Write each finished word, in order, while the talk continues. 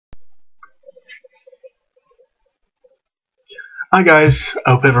Hi guys,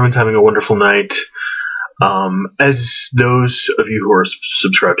 I hope everyone's having a wonderful night. As those of you who are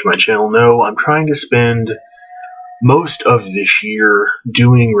subscribed to my channel know, I'm trying to spend most of this year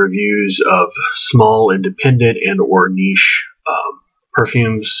doing reviews of small, independent, and/or niche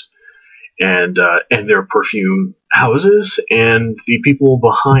perfumes and their perfume houses and the people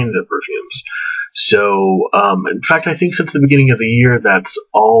behind the perfumes. So, in fact, I think since the beginning of the year, that's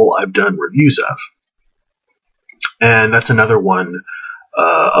all I've done reviews of. And that's another one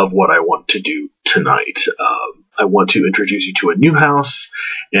of what I want to do tonight. I want to introduce you to a new house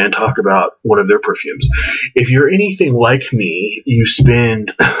and talk about one of their perfumes. If you're anything like me, you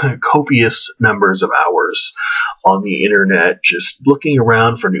spend copious numbers of hours on the internet just looking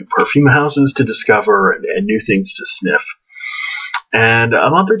around for new perfume houses to discover and new things to sniff. And a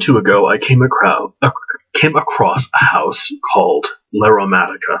month or two ago, I came across a house called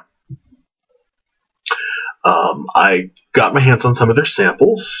L'Aromatica. I got my hands on some of their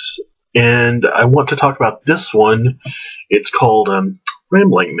samples, and I want to talk about this one. It's called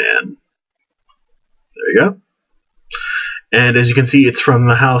Rambling Man. There you go. And as you can see, it's from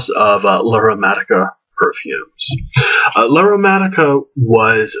the house of L'Aromatica Perfumes. L'Aromatica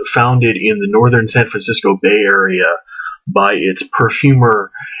was founded in the northern San Francisco Bay Area by its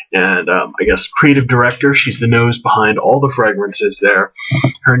perfumer and I guess creative director. She's the nose behind all the fragrances there.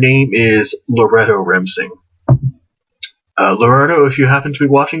 Her name is Loretto Remsing. Loretto, if you happen to be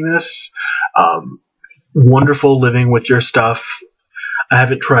watching this, wonderful living with your stuff. I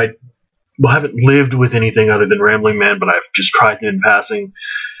haven't lived with anything other than Rambling Man, but I've just tried them in passing.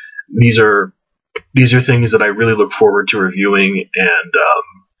 These are things that I really look forward to reviewing, and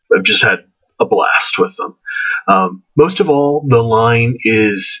I've just had a blast with them. Most of all, the line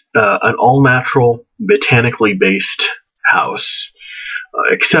is an all-natural, botanically based house,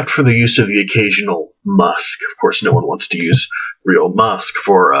 except for the use of the occasional musk. Of course, no one wants to use real musk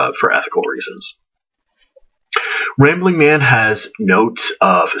for ethical reasons. Rambling Man has notes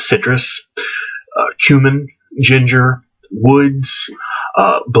of citrus, cumin, ginger, woods,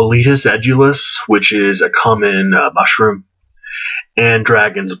 Boletus edulis, which is a common mushroom, and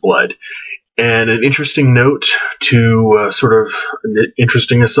dragon's blood. And an interesting note to sort of an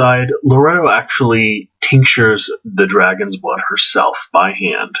interesting aside, Loretto actually tinctures the dragon's blood herself by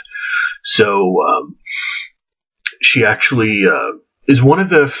hand. So she actually is one of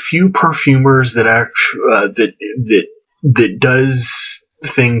the few perfumers that that does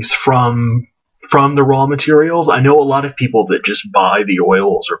things from the raw materials. I know a lot of people that just buy the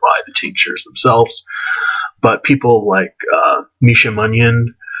oils or buy the tinctures themselves, but people like Misha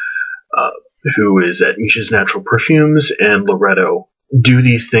Munyon, who is at Misha's Natural Perfumes, and Loretto do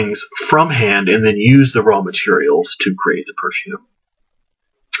these things from hand and then use the raw materials to create the perfume.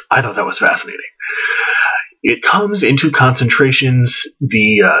 I thought that was fascinating. It comes in two concentrations,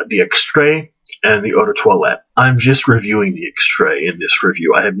 the extrait and the eau de toilette. I'm just reviewing the extrait in this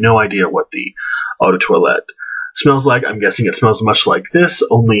review. I have no idea what the eau de toilette smells like. I'm guessing it smells much like this,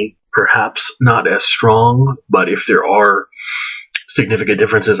 only perhaps not as strong, but if there are significant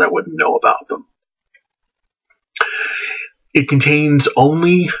differences, I wouldn't know about them. It contains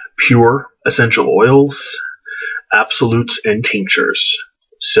only pure essential oils, absolutes, and tinctures.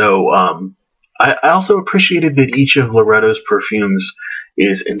 So I also appreciated that each of Loretto's perfumes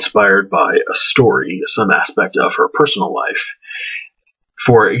is inspired by a story, some aspect of her personal life.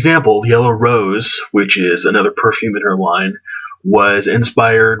 For example, Yellow Rose, which is another perfume in her line, was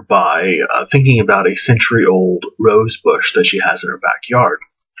inspired by thinking about a century-old rose bush that she has in her backyard.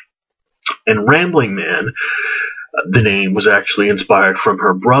 And Rambling Man, the name was actually inspired from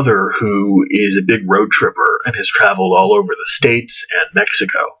her brother, who is a big road tripper and has traveled all over the States and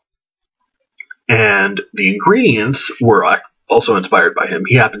Mexico. And the ingredients were also inspired by him.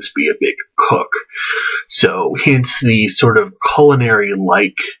 He happens to be a big cook. So hence the sort of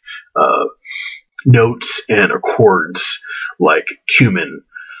culinary-like notes and accords like cumin,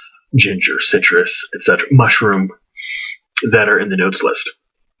 ginger, citrus, etc., mushroom, that are in the notes list.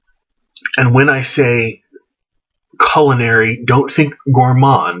 And when I say culinary, don't think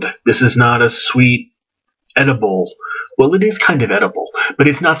gourmand. This is not a sweet, edible. Well, it is kind of edible, but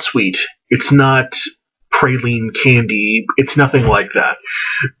it's not sweet. It's not praline candy. It's nothing like that.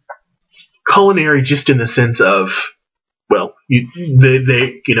 Culinary, just in the sense of, well, you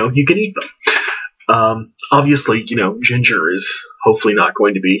can eat them. Obviously, ginger is hopefully not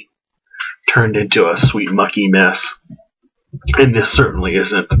going to be turned into a sweet, mucky mess, and this certainly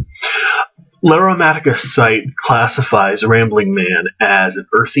isn't. L'Aromatica's site classifies Rambling Man as an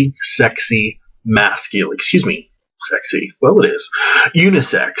earthy, sexy, masculine, sexy, well it is,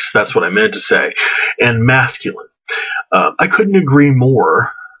 unisex, that's what I meant to say, and masculine. I couldn't agree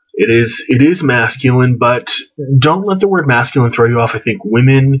more. It is masculine, but don't let the word masculine throw you off. I think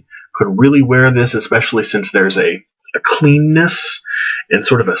women could really wear this, especially since there's a cleanness and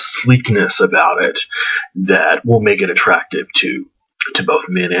sort of a sleekness about it that will make it attractive to both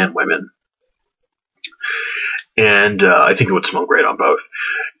men and women. And I think it would smell great on both.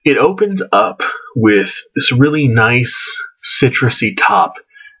 It opens up with this really nice citrusy top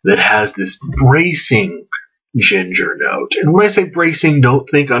that has this bracing ginger note. And when I say bracing, don't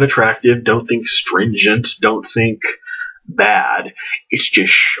think unattractive, don't think stringent, don't think bad. It's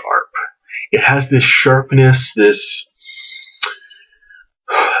just sharp. It has this sharpness, this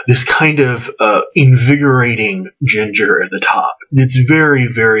kind of invigorating ginger at the top. It's very,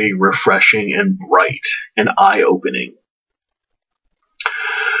 very refreshing and bright and eye-opening.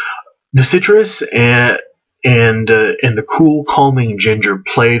 The citrus and the cool, calming ginger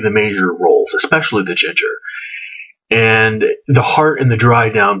play the major roles, especially the ginger. And the heart and the dry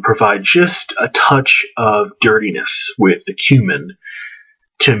down provide just a touch of dirtiness with the cumin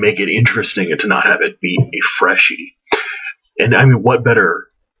to make it interesting and to not have it be a freshie. And I mean, what better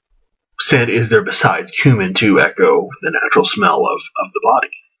scent is there besides cumin to echo the natural smell of the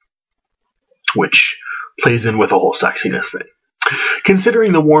body, which plays in with the whole sexiness thing.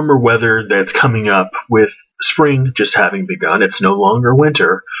 Considering the warmer weather that's coming up with spring just having begun, it's no longer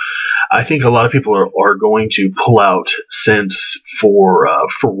winter. I think a lot of people are going to pull out scents for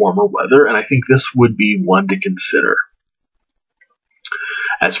warmer weather, and I think this would be one to consider.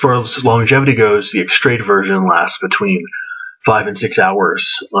 As far as longevity goes, the extrait version lasts between 5 and 6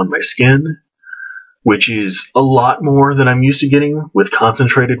 hours on my skin, which is a lot more than I'm used to getting with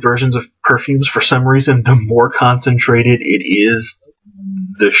concentrated versions of perfumes. For some reason, the more concentrated it is,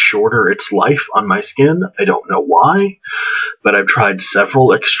 the shorter its life on my skin. I don't know why, but I've tried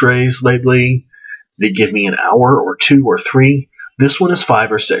several extraits lately. They give me an hour or 2 or 3. This one is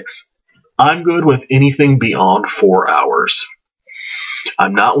 5 or 6. I'm good with anything beyond 4 hours.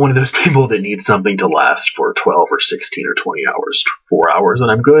 I'm not one of those people that needs something to last for 12 or 16 or 20 hours. 4 hours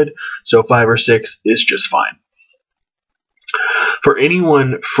and I'm good, so 5 or 6 is just fine. For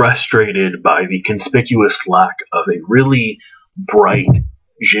anyone frustrated by the conspicuous lack of a really bright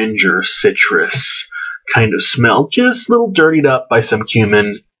ginger citrus kind of smell, just a little dirtied up by some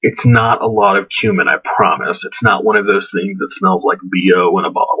cumin. It's not a lot of cumin, I promise. It's not one of those things that smells like BO in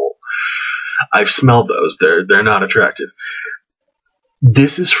a bottle. I've smelled those. They're not attractive.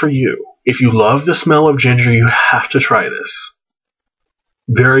 This is for you. If you love the smell of ginger, you have to try this.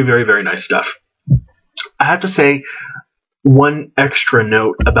 Very, very, very nice stuff. I have to say one extra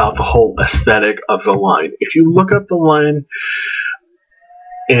note about the whole aesthetic of the line. If you look up the line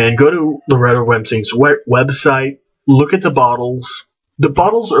and go to Loretta Wemsing's website, look at the bottles. The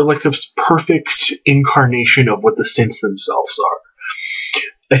bottles are like this perfect incarnation of what the scents themselves are.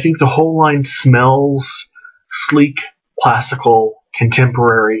 I think the whole line smells sleek, classical,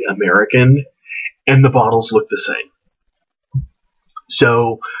 contemporary American, and the bottles look the same.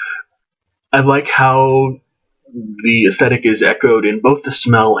 So I like how the aesthetic is echoed in both the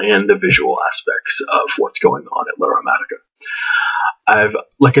smell and the visual aspects of what's going on at La Aromatica.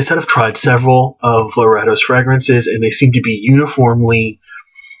 Like I said, I've tried several of Loretta's fragrances, and they seem to be uniformly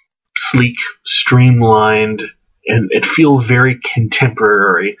sleek, streamlined, and feel very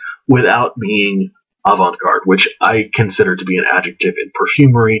contemporary without being avant-garde, which I consider to be an adjective in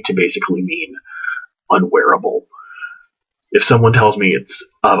perfumery to basically mean unwearable. If someone tells me it's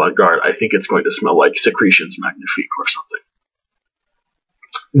avant-garde, I think it's going to smell like Secretions Magnifique or something.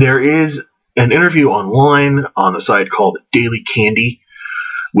 There is an interview online on a site called Daily Candy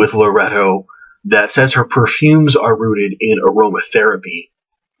with Loretto that says her perfumes are rooted in aromatherapy.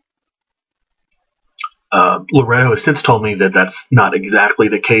 Loretto has since told me that that's not exactly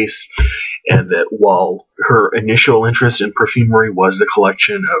the case, and that while her initial interest in perfumery was the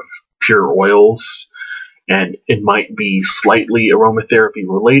collection of pure oils, and it might be slightly aromatherapy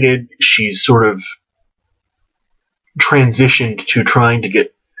related, she's sort of transitioned to trying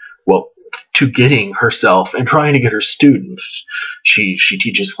to getting herself and trying to get her students, she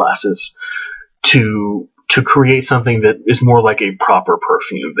teaches classes, to create something that is more like a proper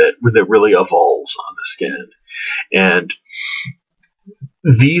perfume that really evolves on the skin. And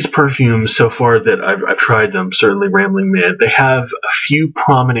these perfumes, so far that I've tried them, certainly Rambling Man, they have a few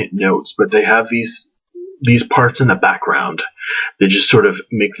prominent notes, but they have these parts in the background that just sort of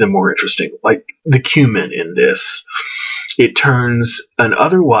make them more interesting. Like the cumin in this. It turns an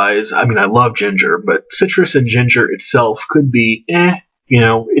otherwise, I mean, I love ginger, but citrus and ginger itself could be,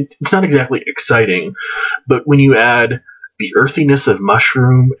 it's not exactly exciting. But when you add the earthiness of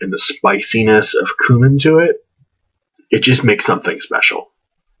mushroom and the spiciness of cumin to it, It just makes something special.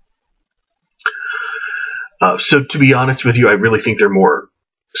 So to be honest with you, I really think they're more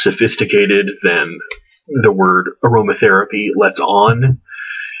sophisticated than the word aromatherapy lets on.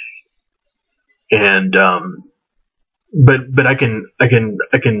 And but I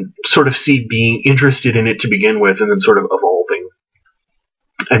can sort of see being interested in it to begin with, and then sort of evolving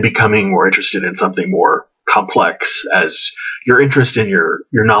and becoming more interested in something more complex as your interest in your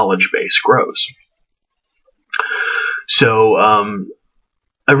knowledge base grows. So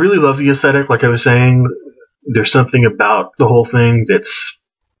I really love the aesthetic, like I was saying. There's something about the whole thing that's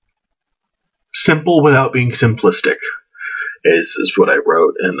simple without being simplistic, is what I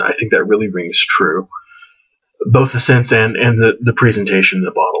wrote, and I think that really rings true. Both the sense and the presentation of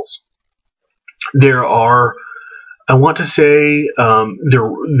the bottles. There are, I want to say,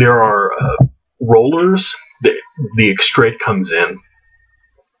 there are rollers. The extrait comes in,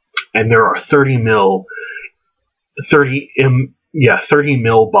 and there are 30 mil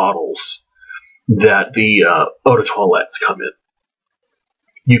bottles that the eau de toilettes come in.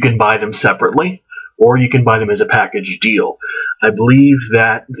 You can buy them separately, or you can buy them as a package deal. I believe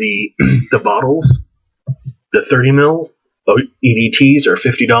that the bottles, the 30 mil EDTs, are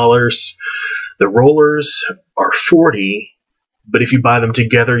 $50. The rollers are $40, but if you buy them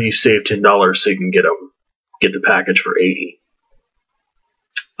together, you save $10, so you can get the package for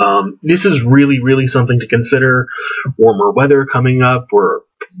 $80. This is really something to consider. Warmer weather coming up. We're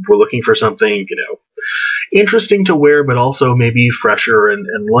looking for something, interesting to wear, but also maybe fresher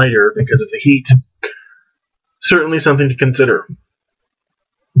and lighter because of the heat. Certainly something to consider.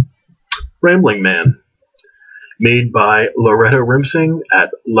 Rambling Man, made by Loretta Rimsing at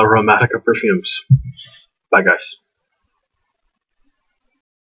La Romantica Perfumes. Bye, guys.